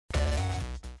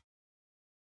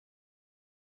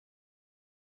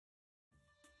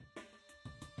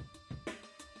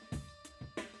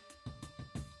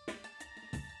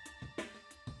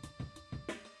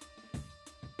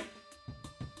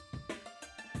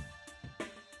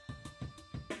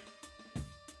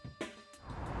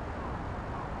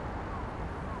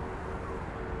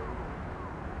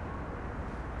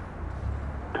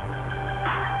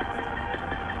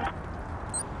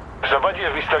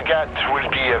body of Mr. Gat will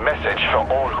be a message for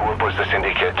all who oppose the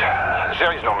Syndicate.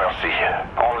 There is no mercy,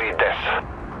 only death.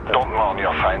 Don't mourn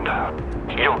your friend.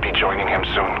 You'll be joining him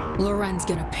soon. Loren's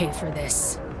gonna pay for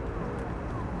this.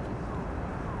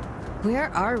 Where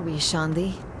are we,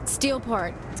 Shandi?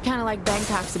 Steelport. It's kind of like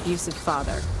Bangkok's abusive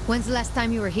father. When's the last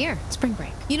time you were here? Spring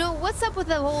break. You know, what's up with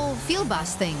the whole field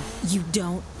boss thing? You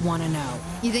don't want to know.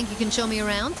 You think you can show me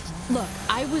around? Look,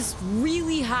 I was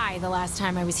really high the last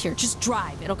time I was here. Just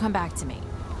drive. It'll come back to me.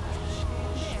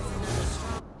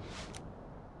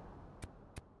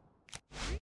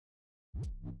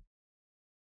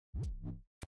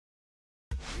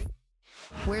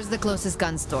 Where's the closest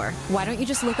gun store? Why don't you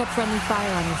just look up friendly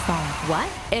fire on your phone? What?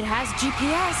 It has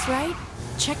GPS, right?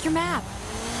 Check your map.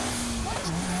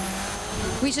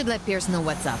 We should let Pierce know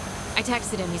what's up. I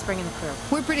texted him. He's bringing the crew.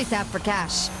 We're pretty tapped for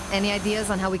cash. Any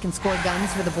ideas on how we can score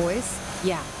guns for the boys?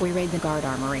 Yeah, we raid the guard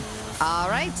armory. All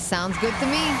right, sounds good to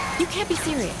me. You can't be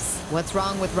serious. What's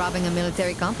wrong with robbing a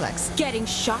military complex? Getting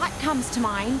shot comes to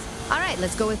mind. All right,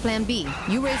 let's go with plan B.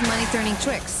 You raise money turning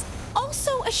tricks.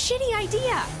 Also a shitty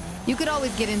idea. You could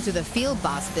always get into the field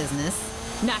boss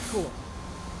business. Not cool.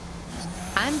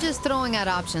 I'm just throwing out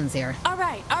options here. All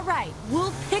right.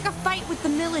 We'll pick a fight with the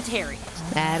military.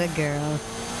 Atta girl.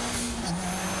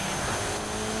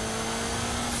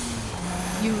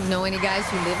 You know any guys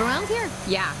who live around here?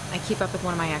 Yeah, I keep up with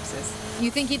one of my exes. You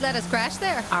think he'd let us crash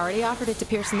there? I already offered it to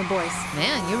Pierce and the boys.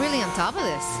 Man, you're really on top of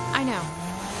this. I know.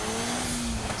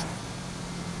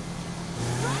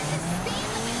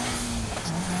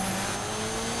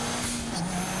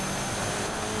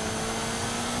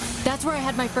 That's where I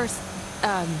had my first,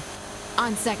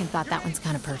 on second thought, that one's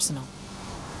kind of personal.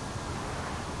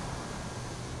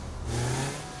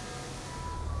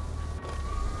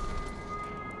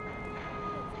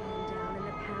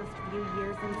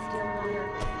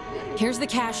 Here's the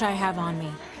cash I have on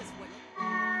me.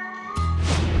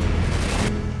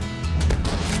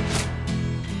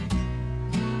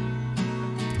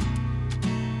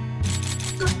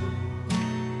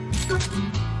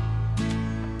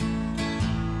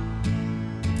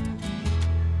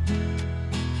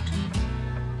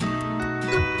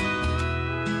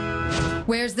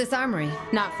 Where's this armory?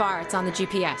 Not far, it's on the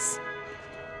GPS.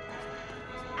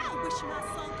 I wish my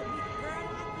son could meet a girl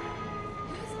like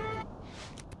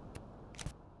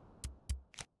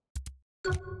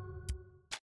you.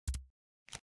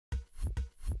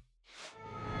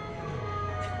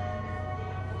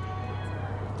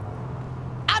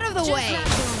 Out of the way! Not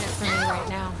doing it for me right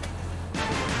now.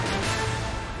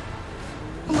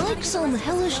 Like some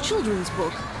hellish children's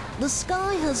book, the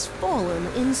sky has fallen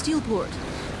in Steelport.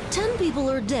 10 people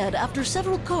are dead after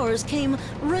several cars came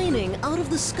raining out of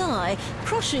the sky,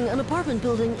 crushing an apartment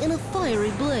building in a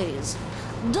fiery blaze.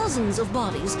 Dozens of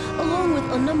bodies, along with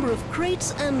a number of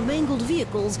crates and mangled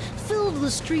vehicles, filled the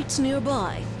streets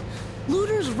nearby.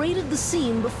 Looters raided the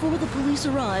scene before the police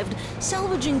arrived,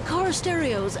 salvaging car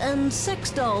stereos and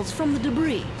sex dolls from the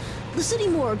debris. The city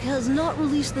morgue has not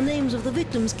released the names of the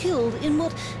victims killed in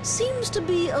what seems to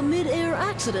be a mid-air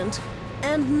accident,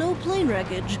 and no plane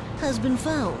wreckage has been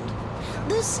found.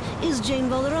 This is Jane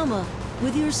Valderrama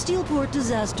with your Steelport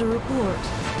Disaster Report.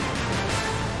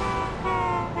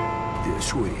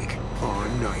 This week on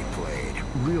Nightblade,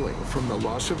 reeling from the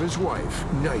loss of his wife,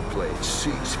 Nightblade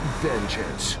seeks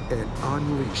vengeance and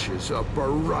unleashes a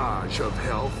barrage of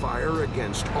hellfire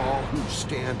against all who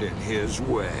stand in his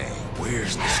way.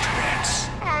 Where's Mr. X?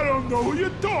 I don't know who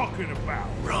you're talking about.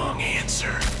 Wrong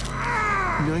answer.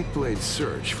 Nightblade's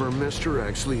search for Mr.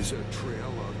 X leaves a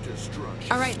trail of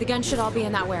destruction. All right, the guns should all be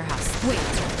in that warehouse. Wait,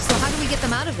 so how do we get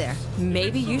them out of there?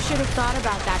 Maybe you should have thought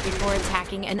about that before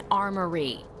attacking an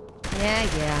armory.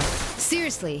 Yeah.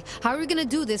 Seriously, how are we gonna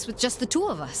do this with just the two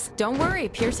of us? Don't worry,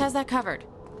 Pierce has that covered.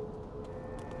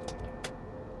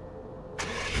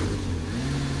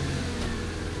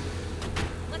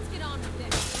 Let's get on with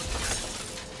this.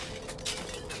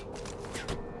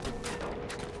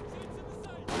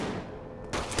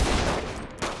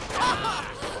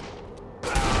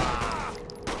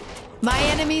 My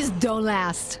enemies don't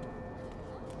last.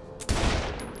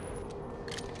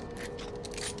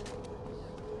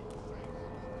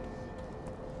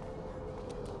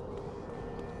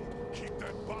 Keep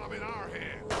that bomb in our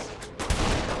hands.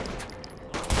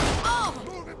 Oh!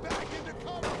 Move it back into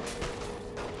cover.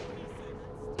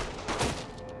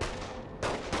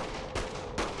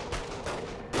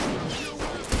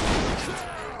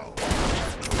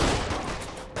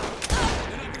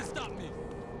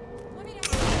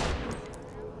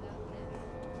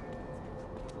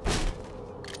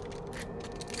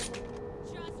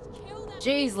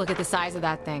 Jeez, look at the size of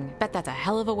that thing. Bet that's a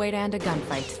hell of a way to end a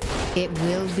gunfight. It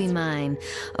will be mine.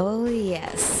 Oh,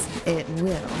 yes, it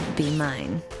will be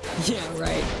mine. Yeah,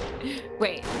 right.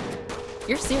 Wait,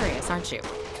 you're serious, aren't you?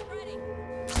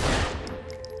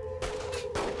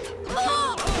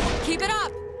 Keep it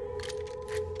up!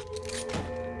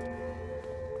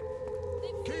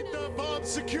 Keep the bomb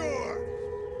secure.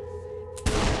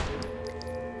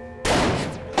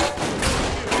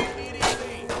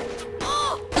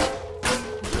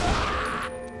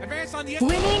 Advance on the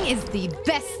Winning is the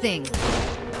best thing. You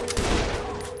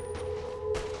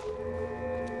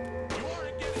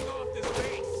aren't getting off this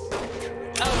base.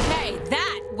 Okay,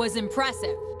 that was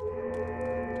impressive.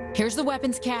 Here's the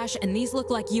weapons cache, and these look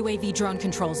like UAV drone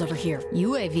controls over here.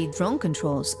 UAV drone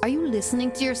controls. Are you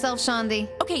listening to yourself, Shandi?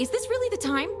 Okay, is this really the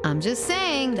time? I'm just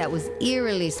saying that was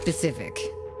eerily specific.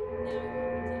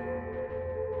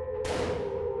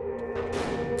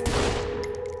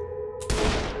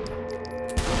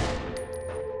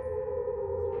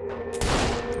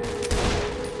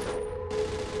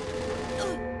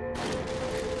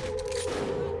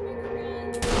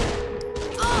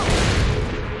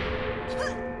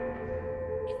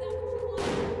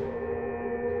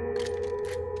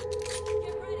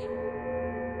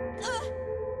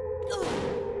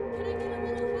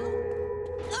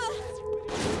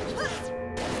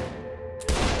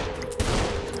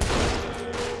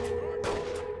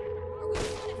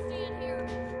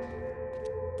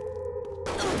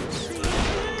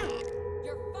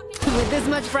 With this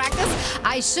much practice,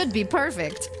 I should be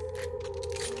perfect.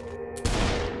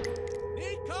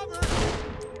 Need cover.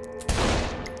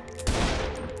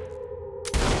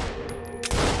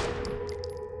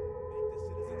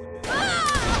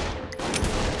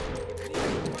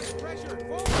 Pressure.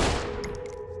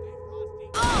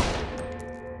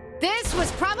 This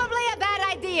was probably a bad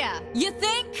idea. You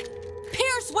think?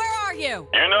 Pierce, where are you?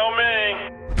 You know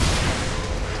me.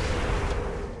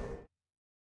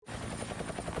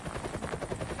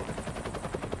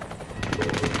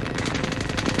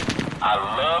 I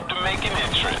love to make an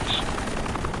entrance.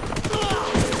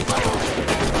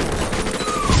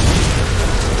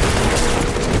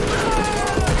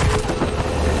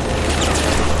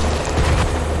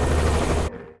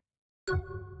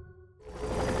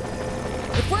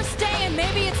 If we're staying,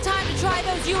 maybe it's time to try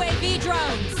those UAV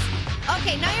drones.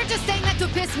 Okay, now you're just saying that to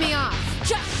piss me off.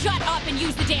 Just shut up and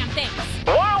use the damn things.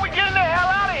 Why are we getting the hell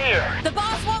out of here? The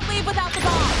boss won't leave without the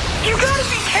bomb. You gotta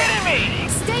be kidding me!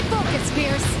 Stay focused,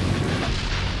 Pierce.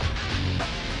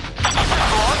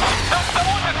 That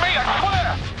wasn't me, I swear!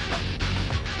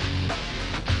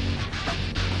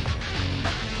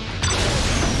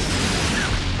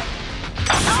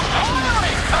 Stop following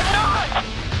me! I'm not!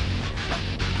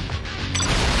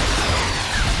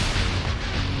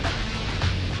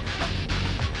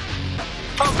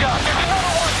 Oh god, there's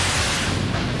another one!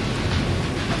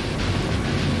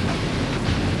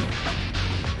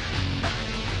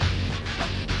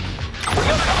 We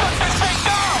gotta shut this thing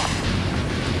down!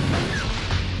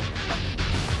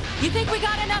 You think we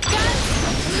got enough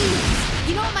guns?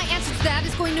 You know what my answer to that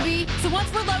is going to be? So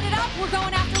once we're loaded up, we're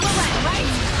going after Lorette, right?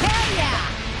 Hell yeah!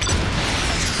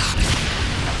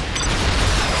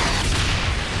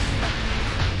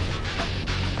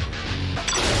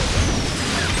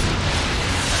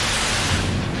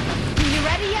 You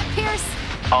ready yet, Pierce?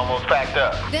 Almost packed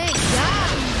up. Thank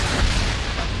God!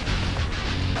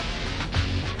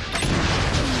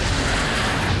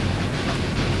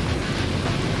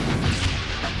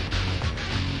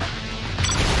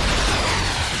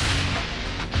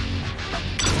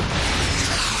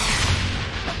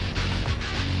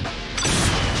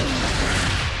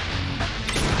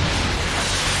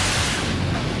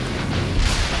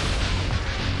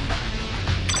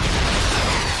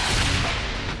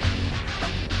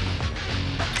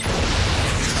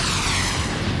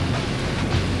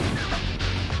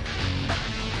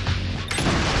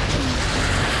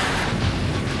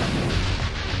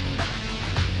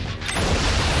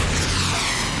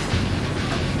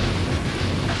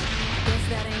 Guess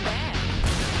that ain't bad.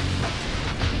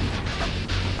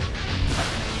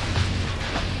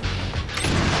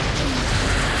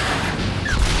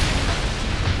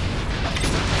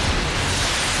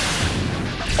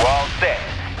 We're all set.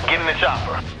 Get in the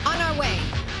chopper. On our way.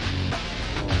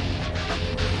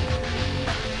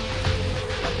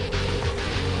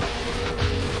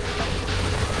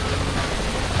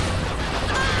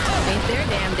 Ain't their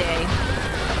damn day.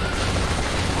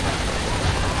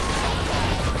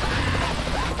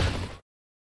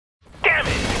 Damn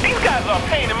it! These guys are a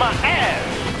pain in my ass!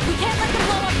 We can't let them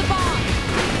blow up the bomb.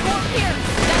 Or Pierce,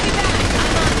 that'd be bad.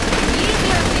 I'm on.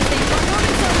 Easier if these things. We're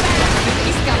moving so fast.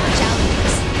 He's got a challenge.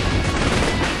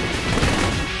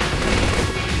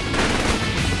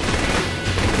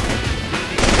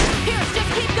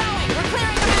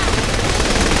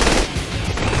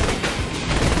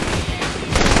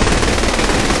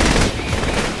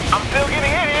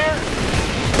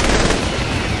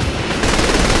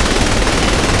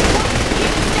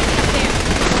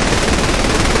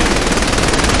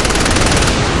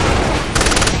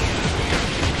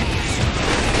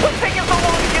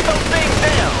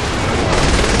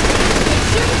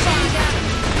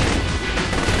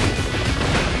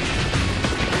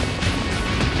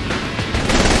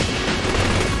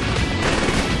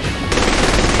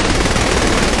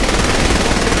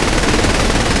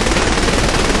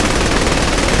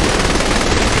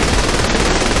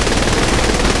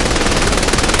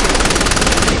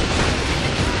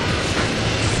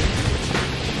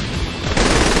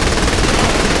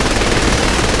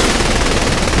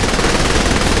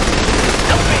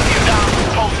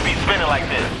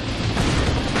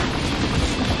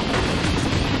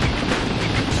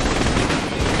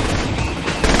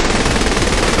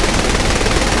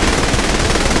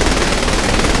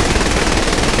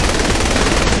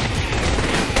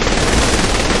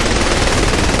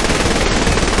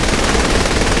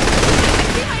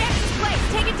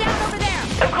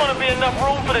 enough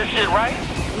room for this shit, right?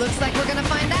 Looks like we're gonna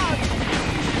find out.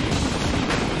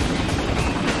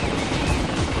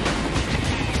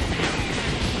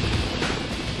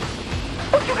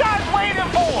 What you guys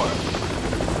waiting for?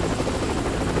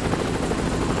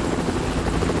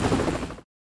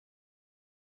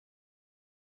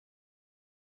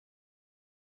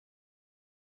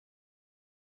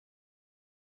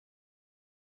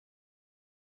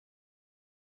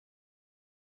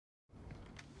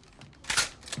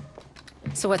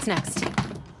 So what's next?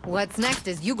 What's next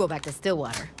is you go back to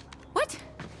Stillwater. What?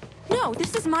 No,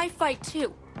 this is my fight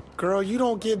too. Girl, you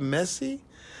don't get messy.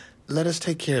 Let us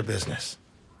take care of business.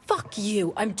 Fuck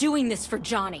you. I'm doing this for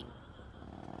Johnny.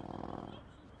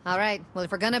 All right, well,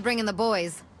 if we're gonna bring in the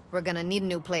boys, we're gonna need a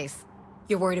new place.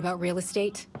 You're worried about real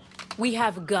estate? We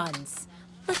have guns.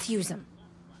 Let's use them.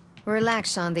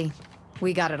 Relax, Shandi.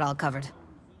 We got it all covered.